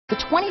The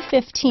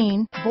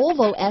 2015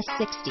 Volvo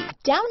S60.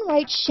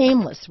 Downright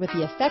shameless with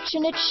the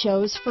affection it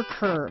shows for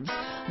curves.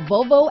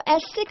 Volvo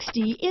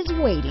S60 is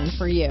waiting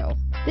for you.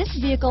 This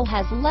vehicle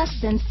has less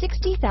than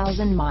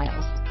 60,000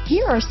 miles.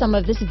 Here are some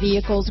of this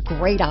vehicle's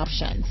great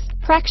options: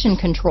 traction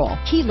control,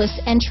 keyless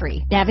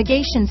entry,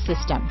 navigation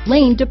system,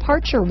 lane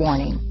departure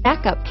warning,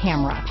 backup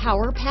camera,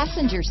 power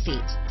passenger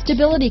seat,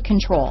 stability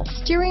control,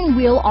 steering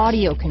wheel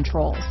audio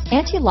controls,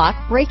 anti-lock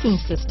braking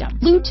system,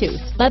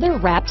 Bluetooth,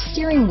 leather-wrapped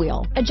steering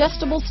wheel,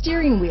 adjustable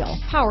steering wheel,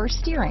 power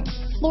steering,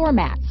 floor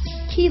mats,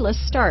 keyless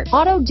start,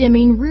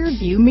 auto-dimming rear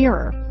view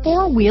mirror,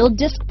 four-wheel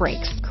disc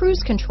brakes,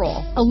 cruise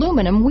control,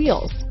 aluminum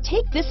wheels.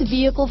 Take this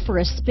vehicle for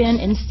a spin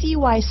and see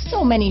why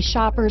so many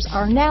shoppers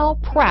are now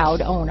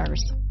proud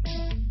owners.